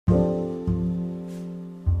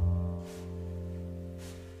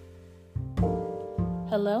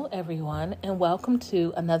Hello, everyone, and welcome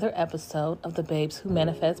to another episode of the Babes Who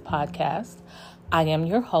Manifest podcast. I am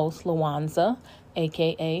your host, Lawanza,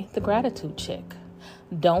 aka The Gratitude Chick.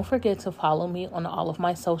 Don't forget to follow me on all of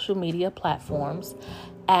my social media platforms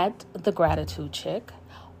at The Gratitude Chick,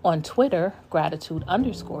 on Twitter,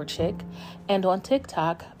 Gratitude_Chick, and on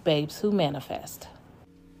TikTok, Babes Who Manifest.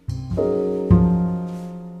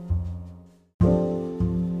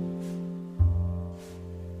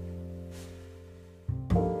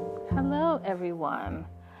 Hello, everyone.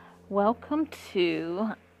 Welcome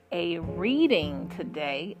to a reading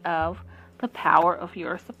today of The Power of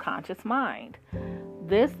Your Subconscious Mind.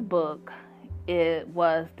 This book, it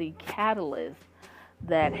was the catalyst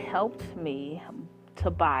that helped me to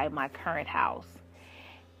buy my current house.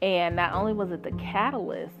 And not only was it the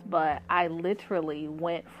catalyst, but I literally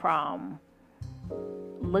went from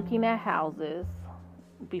looking at houses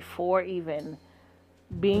before even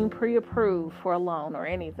being pre-approved for a loan or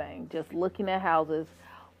anything, just looking at houses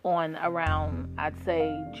on around, I'd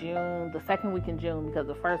say June, the second week in June, because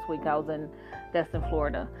the first week I was in Destin,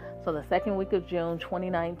 Florida. So the second week of June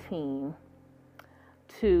 2019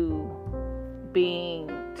 to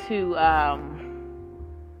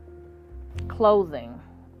closing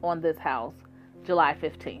on this house July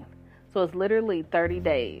 15th. So it's literally 30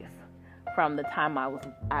 days from the time I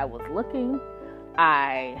was looking.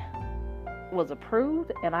 I was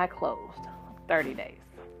approved and I closed. 30 days.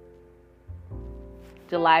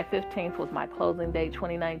 July 15th was my closing date,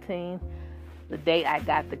 2019, the day I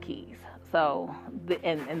got the keys. So,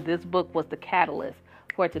 and this book was the catalyst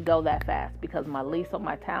for it to go that fast, because my lease on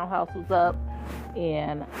my townhouse was up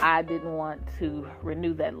and I didn't want to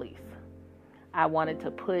renew that lease. I wanted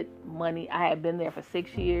to put money. I had been there for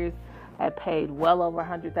 6 years. I had paid well over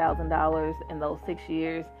 $100,000 in those 6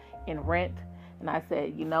 years in rent. And I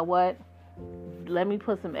said, you know what? Let me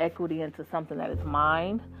put some equity into something that is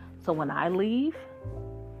mine, so when I leave,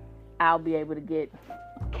 I'll be able to get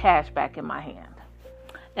cash back in my hand.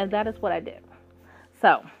 And that is what I did.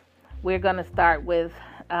 So we're going to start with,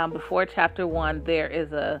 before chapter 1, there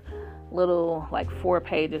is a little 4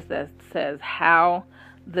 pages that says how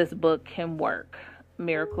this book can work,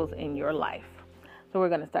 miracles in your life. So we're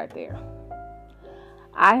going to start there.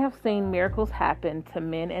 I have seen miracles happen to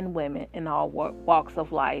men and women in all walks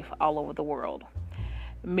of life all over the world.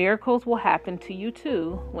 Miracles will happen to you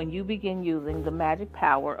too when you begin using the magic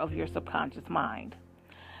power of your subconscious mind.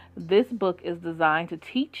 This book is designed to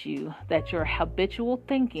teach you that your habitual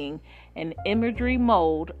thinking and imagery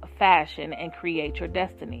mold, fashion, and create your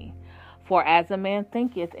destiny. For as a man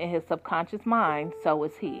thinketh in his subconscious mind, so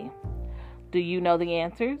is he. Do you know the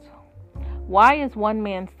answers? Why is one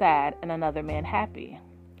man sad and another man happy?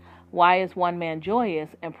 Why is one man joyous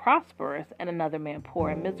and prosperous and another man poor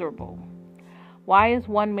and miserable? Why is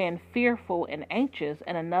one man fearful and anxious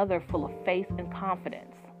and another full of faith and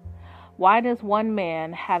confidence? Why does one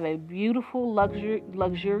man have a beautiful,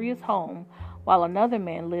 luxurious home while another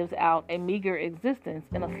man lives out a meager existence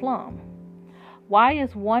in a slum? Why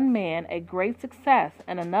is one man a great success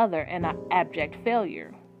and another an abject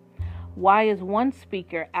failure? Why is one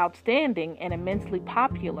speaker outstanding and immensely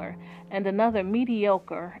popular and another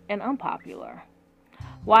mediocre and unpopular?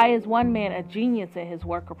 Why is one man a genius in his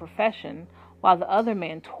work or profession while the other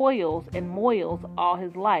man toils and moils all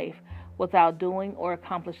his life without doing or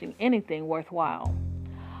accomplishing anything worthwhile?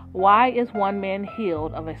 Why is one man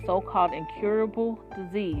healed of a so-called incurable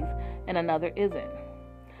disease and another isn't?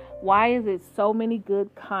 Why is it so many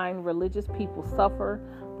good, kind, religious people suffer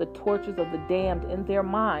the tortures of the damned in their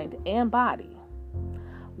mind and body?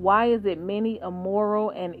 Why is it many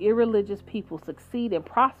immoral and irreligious people succeed and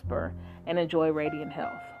prosper and enjoy radiant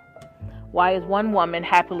health? Why is one woman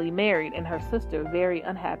happily married and her sister very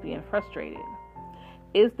unhappy and frustrated?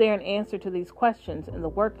 Is there an answer to these questions in the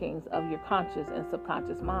workings of your conscious and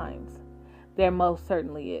subconscious minds? There most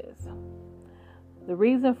certainly is. The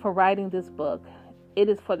reason for writing this book, it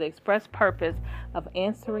is for the express purpose of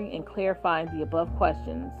answering and clarifying the above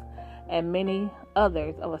questions and many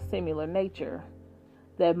others of a similar nature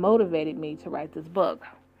that motivated me to write this book.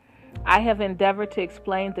 I have endeavored to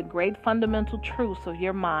explain the great fundamental truths of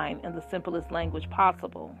your mind in the simplest language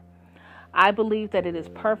possible. I believe that it is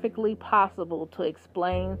perfectly possible to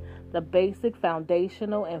explain the basic,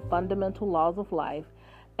 foundational, and fundamental laws of life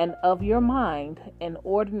and of your mind in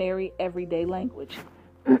ordinary, everyday language.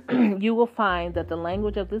 You will find that the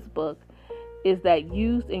language of this book is that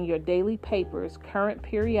used in your daily papers, current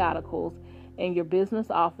periodicals, in your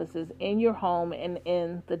business offices, in your home, and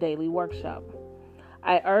in the daily workshop.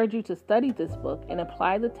 I urge you to study this book and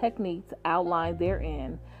apply the techniques outlined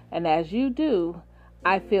therein, and as you do,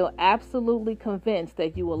 I feel absolutely convinced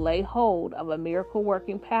that you will lay hold of a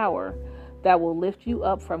miracle-working power that will lift you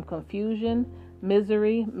up from confusion,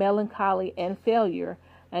 misery, melancholy, and failure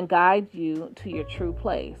and guide you to your true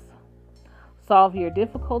place. Solve your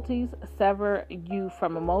difficulties, sever you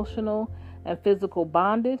from emotional and physical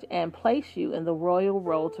bondage, and place you in the royal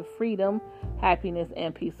road to freedom, happiness,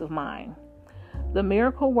 and peace of mind. The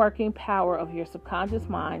miracle working power of your subconscious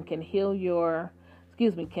mind can heal you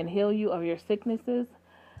of your sicknesses,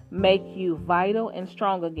 make you vital and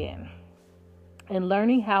strong again. In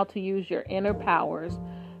learning how to use your inner powers,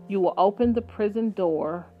 you will open the prison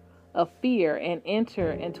door of fear and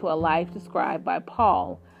enter into a life described by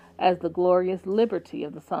Paul as the glorious liberty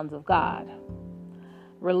of the sons of God.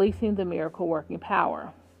 Releasing the miracle working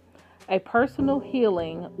power. A personal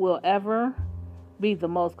healing will ever be the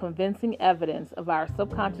most convincing evidence of our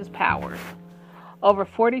subconscious powers. Over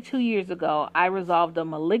 42 years ago, I resolved a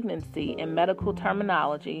malignancy. In medical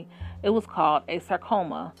terminology, it was called a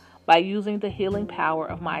sarcoma, by using the healing power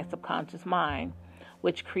of my subconscious mind,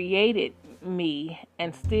 which created me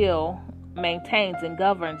and still maintains and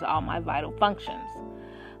governs all my vital functions.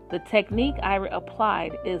 The technique I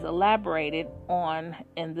applied is elaborated on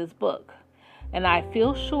in this book, and I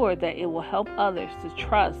feel sure that it will help others to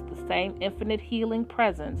trust the same infinite healing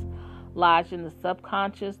presence lodged in the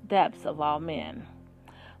subconscious depths of all men.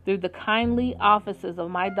 Through the kindly offices of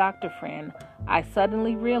my doctor friend, I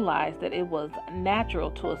suddenly realized that it was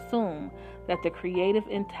natural to assume that the creative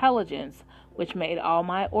intelligence which made all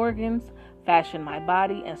my organs, fashioned my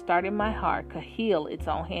body, and started my heart could heal its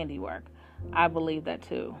own handiwork. I believe that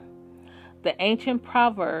too. The ancient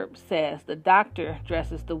proverb says the doctor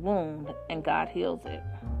dresses the wound and God heals it.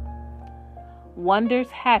 Wonders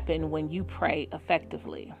happen when you pray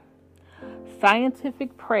effectively.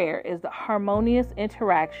 Scientific prayer is the harmonious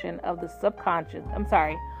interaction of the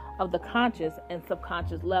conscious and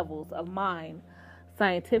subconscious levels of mind,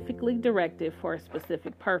 scientifically directed for a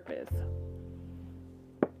specific purpose.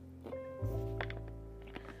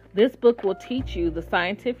 This book will teach you the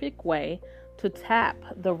scientific way to tap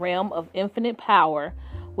the realm of infinite power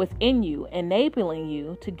within you, enabling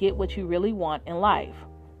you to get what you really want in life.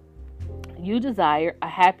 You desire a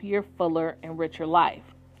happier, fuller, and richer life.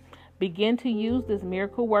 Begin to use this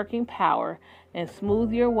miracle-working power and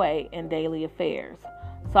smooth your way in daily affairs,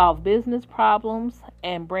 solve business problems,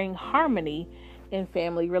 and bring harmony in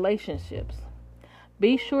family relationships.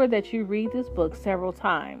 Be sure that you read this book several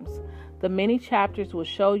times. The many chapters will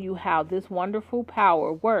show you how this wonderful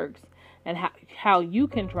power works and how you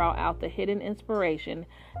can draw out the hidden inspiration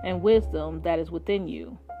and wisdom that is within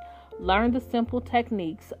you. Learn the simple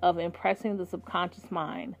techniques of impressing the subconscious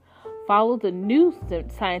mind. Follow the new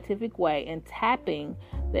scientific way in tapping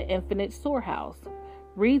the infinite storehouse.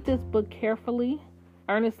 Read this book carefully,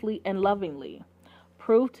 earnestly, and lovingly.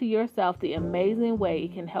 Prove to yourself the amazing way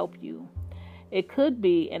it can help you. It could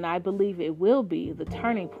be, and I believe it will be, the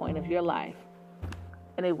turning point of your life.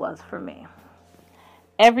 And it was for me.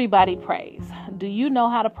 Everybody prays. Do you know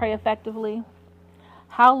how to pray effectively?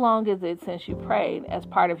 How long is it since you prayed as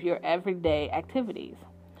part of your everyday activities?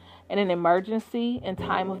 In an emergency, in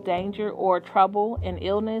time of danger or trouble, in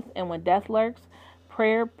illness, and when death lurks,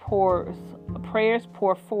 prayers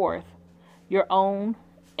pour forth, your own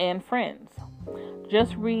and friends.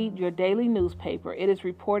 Just read your daily newspaper. It is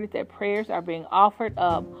reported that prayers are being offered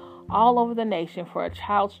up all over the nation for a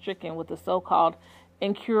child stricken with the so-called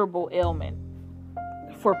incurable ailment,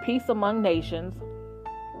 for peace among nations,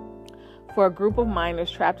 for a group of miners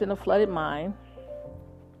trapped in a flooded mine.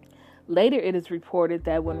 Later, it is reported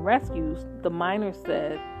that when rescued, the miners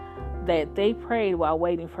said that they prayed while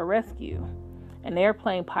waiting for rescue. An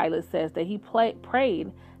airplane pilot says that he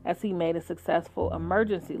prayed as he made a successful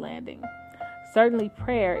emergency landing. Certainly,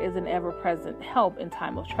 prayer is an ever-present help in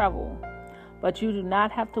time of trouble, but you do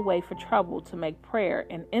not have to wait for trouble to make prayer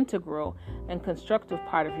an integral and constructive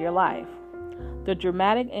part of your life. The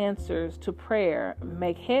dramatic answers to prayer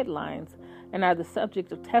make headlines and are the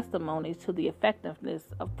subject of testimonies to the effectiveness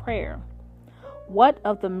of prayer. What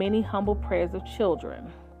of the many humble prayers of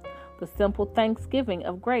children? The simple thanksgiving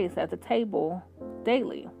of grace at the table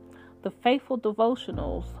daily? The faithful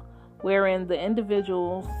devotionals wherein the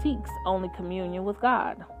individual seeks only communion with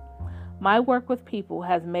God? My work with people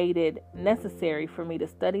has made it necessary for me to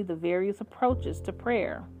study the various approaches to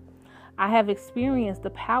prayer. I have experienced the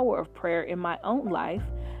power of prayer in my own life,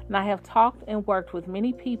 and I have talked and worked with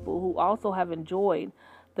many people who also have enjoyed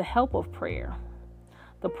the help of prayer.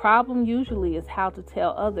 The problem usually is how to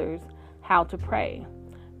tell others how to pray.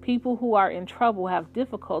 People who are in trouble have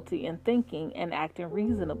difficulty in thinking and acting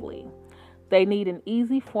reasonably. They need an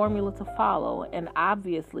easy formula to follow, and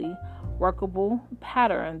obviously, workable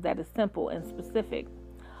pattern that is simple and specific.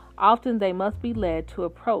 Often they must be led to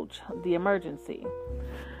approach the emergency.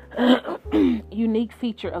 Unique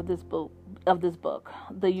feature of this book.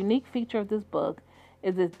 The unique feature of this book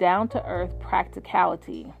is its down-to-earth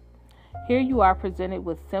practicality. Here you are presented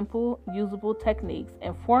with simple, usable techniques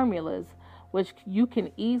and formulas which you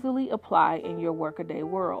can easily apply in your workaday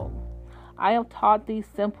world. I have taught these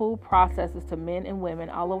simple processes to men and women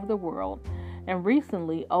all over the world, and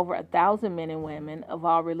recently over 1,000 men and women of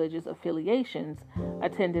all religious affiliations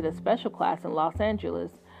attended a special class in Los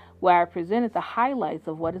Angeles where I presented the highlights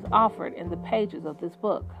of what is offered in the pages of this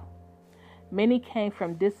book. Many came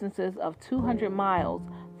from distances of 200 miles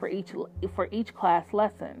for each class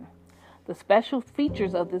lesson. The special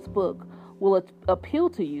features of this book will appeal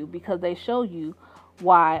to you because they show you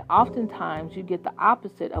why oftentimes you get the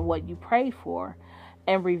opposite of what you prayed for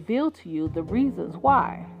and reveal to you the reasons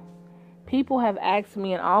why. People have asked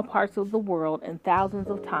me in all parts of the world and thousands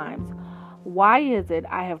of times, why is it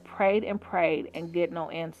I have prayed and get no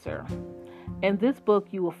answer? In this book,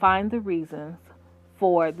 you will find the reasons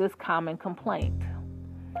for this common complaint.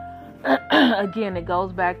 Again, it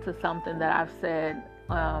goes back to something that I've said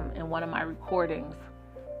in one of my recordings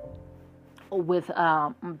with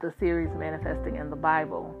the series Manifesting in the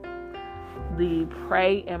Bible. The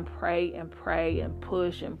pray and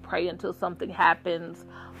push and pray until something happens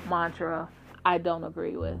mantra, I don't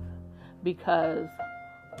agree with, because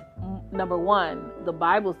number one, the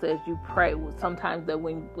Bible says you pray. Sometimes that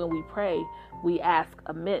when we pray, we ask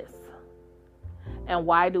amiss. And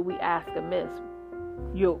why do we ask amiss?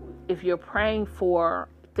 If you're praying for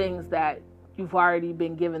things that you've already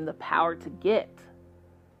been given the power to get,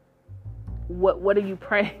 what are you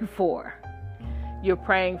praying for? You're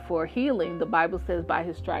praying for healing. The Bible says by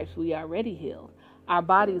his stripes we are already healed. Our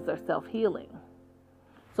bodies are self-healing.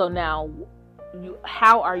 So now,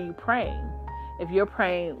 how are you praying? If you're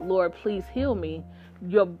praying, Lord, please heal me,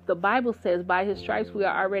 the Bible says by his stripes we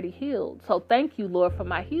are already healed. So thank you, Lord, for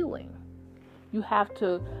my healing. You have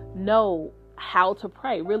to know how to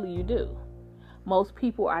pray. Really, you do. Most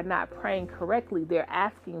people are not praying correctly. They're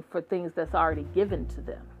asking for things that's already given to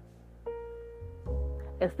them.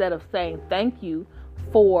 Instead of saying, thank you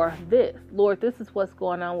for this. Lord, this is what's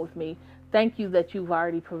going on with me. Thank you that you've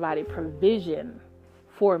already provided provision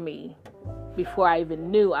for me before I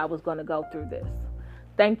even knew I was going to go through this.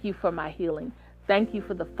 Thank you for my healing. Thank you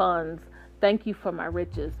for the funds. Thank you for my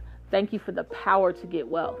riches. Thank you for the power to get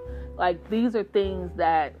wealth. Like, these are things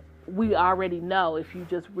that we already know if you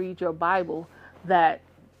just read your Bible, that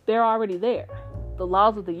they're already there. The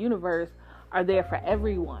laws of the universe are there for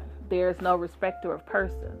everyone. There is no respecter of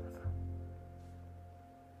persons.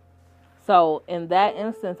 So in that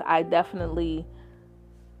instance, I definitely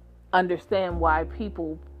understand why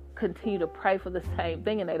people continue to pray for the same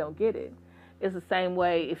thing and they don't get it. It's the same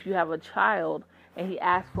way if you have a child and he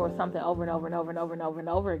asks for something over and over and over and over and over and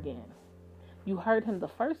over again. You heard him the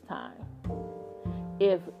first time.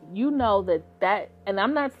 If you know that, and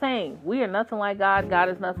I'm not saying we are nothing like God, God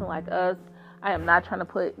is nothing like us. I am not trying to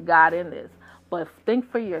put God in this. But think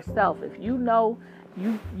for yourself. If you know,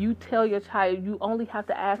 you tell your child, you only have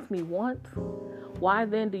to ask me once, why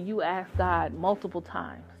then do you ask God multiple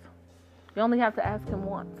times? You only have to ask him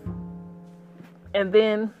once. And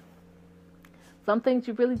then some things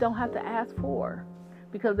you really don't have to ask for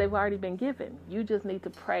because they've already been given. You just need to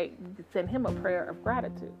pray, send him a prayer of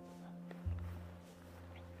gratitude.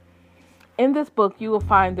 In this book, you will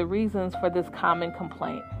find the reasons for this common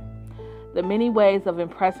complaint. The many ways of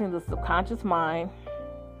impressing the subconscious mind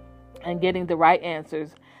and getting the right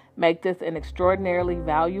answers make this an extraordinarily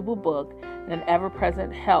valuable book and an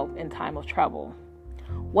ever-present help in time of trouble.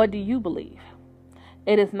 What do you believe?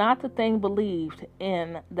 It is not the thing believed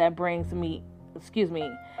in that brings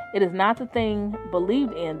it is not the thing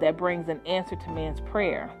believed in that brings an answer to man's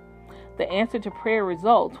prayer. The answer to prayer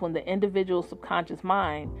results when the individual's subconscious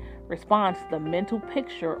mind responds to the mental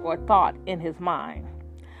picture or thought in his mind.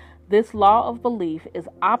 This law of belief is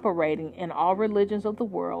operating in all religions of the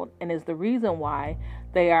world and is the reason why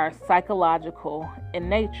they are psychological in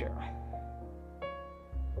nature.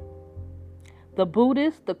 The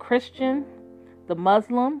Buddhist, the Christian, the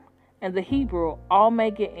Muslim, and the Hebrew all may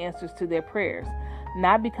get answers to their prayers,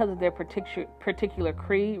 not because of their particular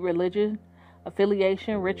creed, religion,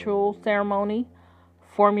 affiliation, ritual, ceremony,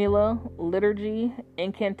 formula, liturgy,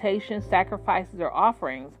 incantation, sacrifices, or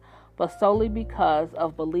offerings, but solely because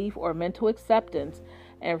of belief or mental acceptance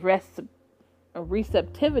and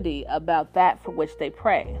receptivity about that for which they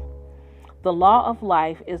pray. The law of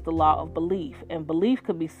life is the law of belief, and belief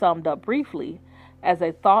could be summed up briefly as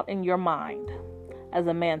a thought in your mind. As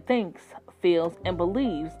a man thinks, feels, and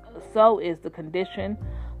believes, so is the condition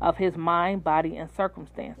of his mind, body, and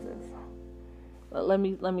circumstances. Let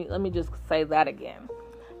me just say that again.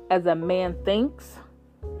 As a man thinks,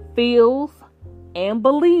 feels, and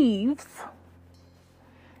believes,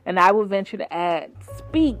 and I would venture to add,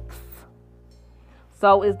 speaks,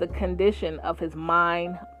 so is the condition of his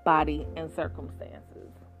mind, body, and circumstances.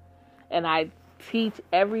 And I teach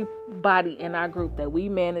everybody in our group that we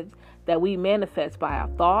manifest by our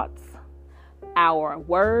thoughts, our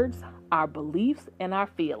words, our beliefs, and our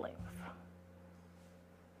feelings.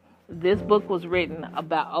 This book was written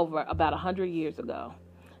about 100 years ago.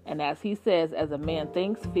 And as he says, as a man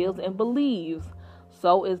thinks, feels, and believes,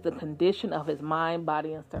 so is the condition of his mind,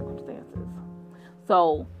 body, and circumstances.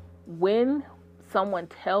 So when someone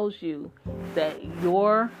tells you that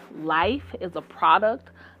your life is a product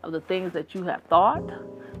of the things that you have thought,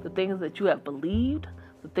 the things that you have believed,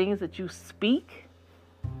 the things that you speak,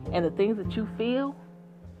 and the things that you feel,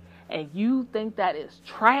 and you think that is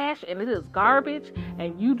trash and it is garbage,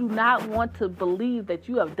 and you do not want to believe that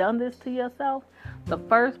you have done this to yourself, the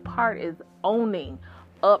first part is owning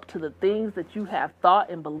up to the things that you have thought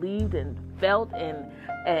and believed and felt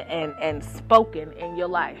and spoken in your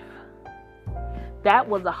life. That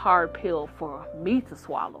was a hard pill for me to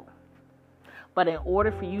swallow. But in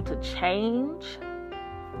order for you to change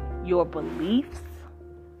your beliefs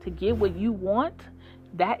to get what you want,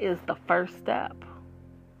 that is the first step.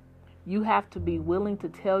 You have to be willing to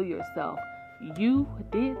tell yourself, you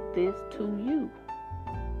did this to you.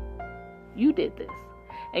 You did this.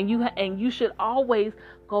 And you should always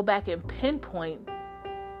go back and pinpoint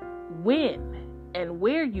when and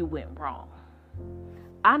where you went wrong.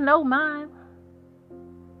 I know mine.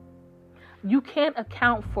 You can't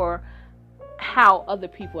account for how other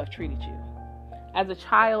people have treated you. As a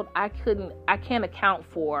child, I can't account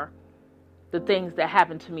for the things that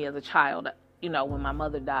happened to me as a child, when my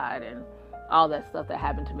mother died and all that stuff that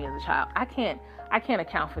happened to me as a child. I can't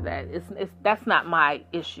account for that. That's not my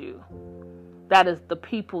issue. That is the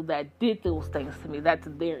people that did those things to me. That's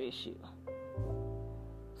their issue.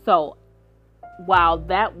 So while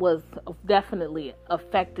that was definitely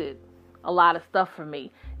affected a lot of stuff for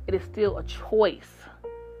me, it is still a choice.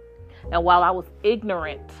 And while I was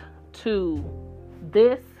ignorant to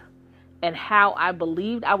this and how I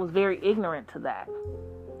believed, I was very ignorant to that.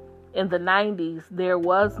 In the 90s, there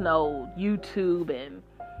was no YouTube and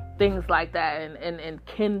things like that, and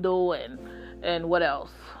Kindle and what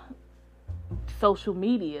else? Social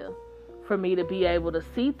media, for me to be able to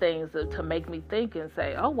see things to make me think and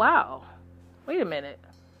say, oh wow, wait a minute.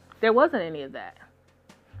 There wasn't any of that.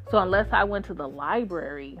 So unless I went to the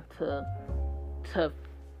library to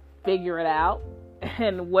figure it out,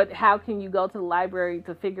 and how can you go to the library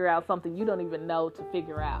to figure out something you don't even know to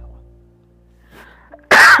figure out?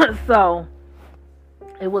 So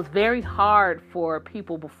it was very hard for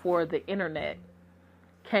people before the internet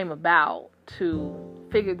came about to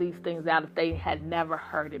figure these things out if they had never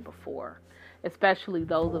heard it before, especially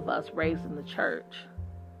those of us raised in the church,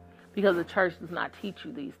 because the church does not teach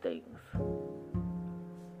you these things.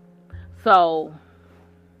 So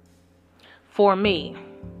for me,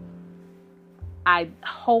 I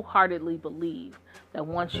wholeheartedly believe that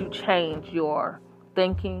once you change your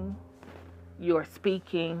thinking, your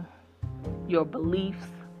speaking, your beliefs,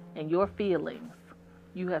 and your feelings,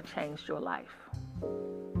 you have changed your life.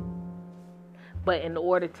 But in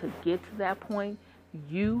order to get to that point,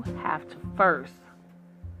 you have to first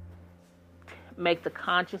make the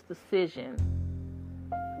conscious decision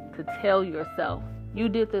to tell yourself, you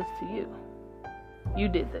did this to you. You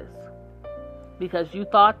did this. Because you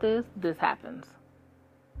thought this happens.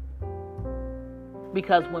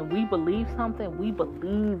 Because when we believe something, we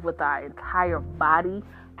believe with our entire body,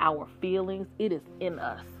 our feelings. It is in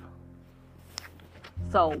us.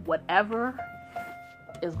 So whatever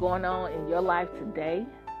is going on in your life today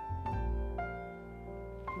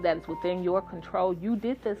that is within your control, you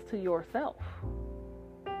did this to yourself.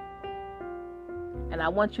 And I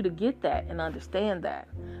want you to get that and understand that.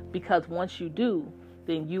 Because once you do,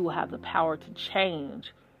 then you will have the power to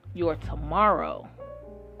change your tomorrow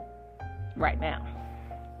right now.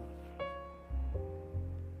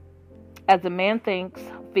 As a man thinks,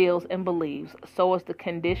 feels, and believes, so is the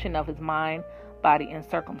condition of his mind, body, and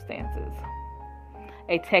circumstances.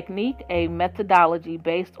 A technique, a methodology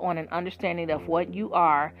based on an understanding of what you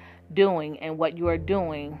are doing and what you are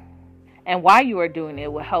doing and why you are doing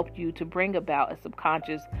it will help you to bring about a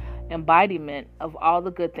subconscious embodiment of all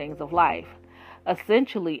the good things of life.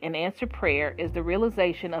 Essentially, an answered prayer is the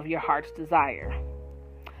realization of your heart's desire.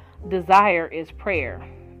 Desire is prayer.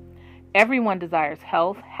 Everyone desires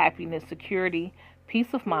health, happiness, security,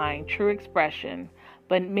 peace of mind, true expression,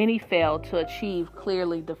 but many fail to achieve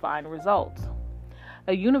clearly defined results.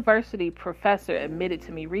 A university professor admitted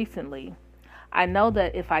to me recently, I know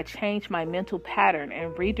that if I changed my mental pattern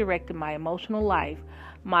and redirected my emotional life,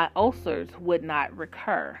 my ulcers would not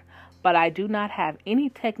recur. But I do not have any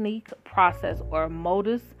technique, process, or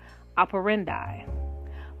modus operandi.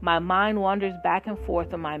 My mind wanders back and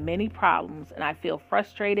forth on my many problems, and I feel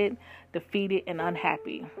frustrated, defeated, and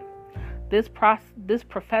unhappy. This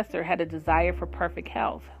professor had a desire for perfect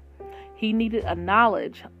health. He needed a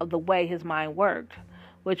knowledge of the way his mind worked,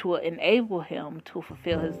 which will enable him to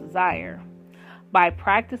fulfill his desire. By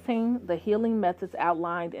practicing the healing methods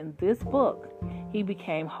outlined in this book, he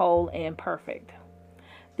became whole and perfect.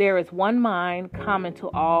 There is one mind common to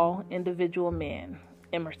all individual men.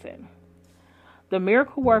 Emerson. The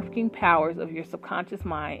miracle-working powers of your subconscious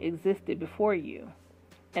mind existed before you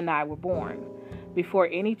and I were born, before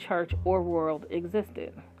any church or world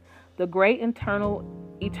existed. The great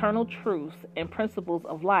eternal truths and principles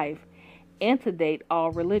of life antedate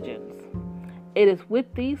all religions. It is with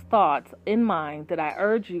these thoughts in mind that I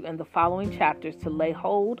urge you in the following chapters to lay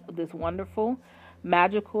hold of this wonderful,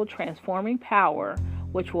 magical, transforming power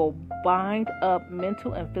which will bind up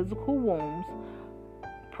mental and physical wounds,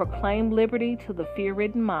 proclaim liberty to the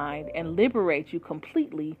fear-ridden mind, and liberate you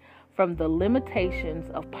completely from the limitations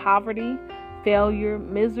of poverty, failure,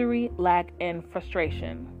 misery, lack, and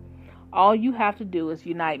frustration. All you have to do is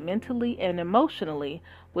unite mentally and emotionally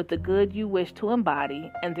with the good you wish to embody,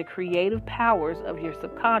 and the creative powers of your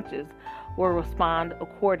subconscious will respond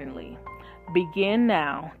accordingly. Begin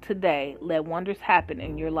now, today. Let wonders happen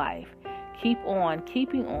in your life. Keep on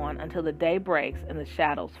keeping on until the day breaks and the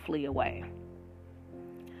shadows flee away.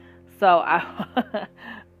 So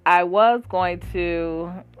I was going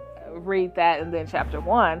to read that and then chapter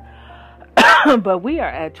 1, but we are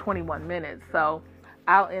at 21 minutes. So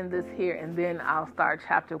I'll end this here and then I'll start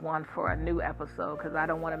chapter 1 for a new episode, because I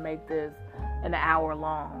don't want to make this an hour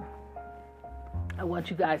long. I want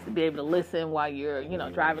you guys to be able to listen while you're,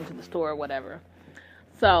 driving to the store or whatever.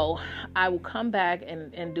 So I will come back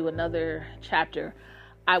and do another chapter.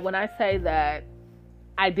 When I say that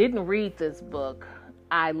I didn't read this book,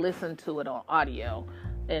 I listened to it on audio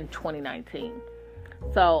in 2019.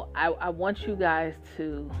 So I want you guys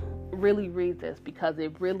to really read this, because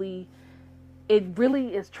it really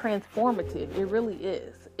is transformative. It really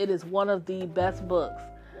is. It is one of the best books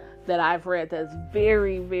that I've read that's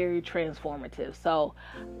very, very transformative. So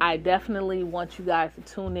I definitely want you guys to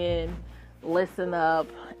tune in, listen up,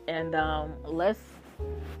 and let's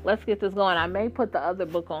get this going. I may put the other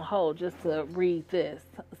book on hold just to read this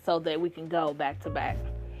so that we can go back to back.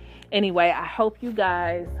 Anyway, I hope you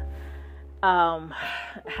guys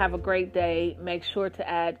have a great day. Make sure to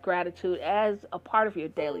add gratitude as a part of your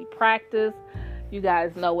daily practice. You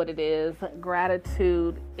guys know what it is.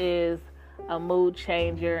 Gratitude is a mood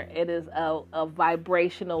changer. It is a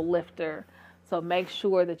vibrational lifter. So make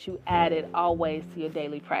sure that you add it always to your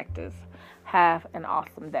daily practice. Have an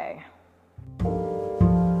awesome day.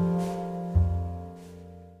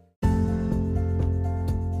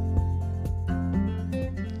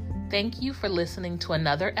 Thank you for listening to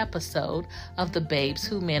another episode of the Babes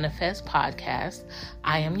Who Manifest podcast.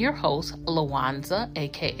 I am your host, Lawanza,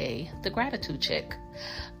 aka The Gratitude Chick.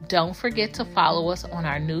 Don't forget to follow us on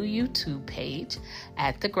our new YouTube page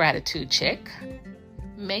at The Gratitude Chick.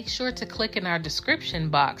 Make sure to click in our description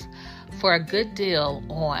box for a good deal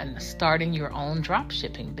on starting your own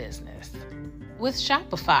dropshipping business with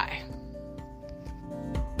Shopify.